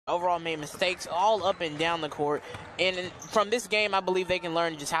overall made mistakes all up and down the court. And from this game, I believe they can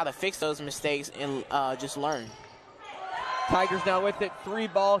learn just how to fix those mistakes and just learn. Tigers now with it. 3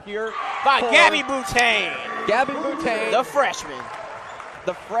 ball here. By Gabby Boutain. Gabby Boutain. The freshman.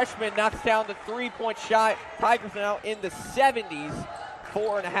 The freshman knocks down the 3-point shot. Tigers now in the 70s.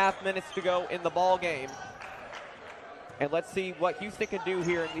 4.5 minutes to go in the ball game. And let's see what Houston can do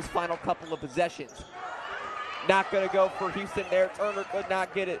here in these final couple of possessions. Not going to go for Houston there. Turner could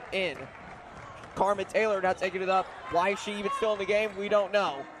not get it in. Carmen Taylor now taking it up. Why is she even still in the game? We don't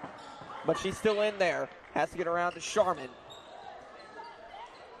know. But she's still in there. Has to get around to Sharman.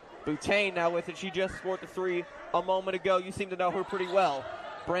 Boutain now with it. She just scored the 3 a moment ago. You seem to know her pretty well.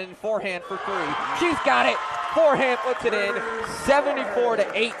 Brennan forehand for 3. She's got it. Forehand puts it in.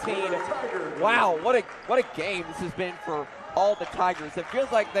 74-18. Wow, what a game this has been for all the Tigers. It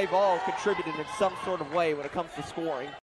feels like they've all contributed in some sort of way when it comes to scoring.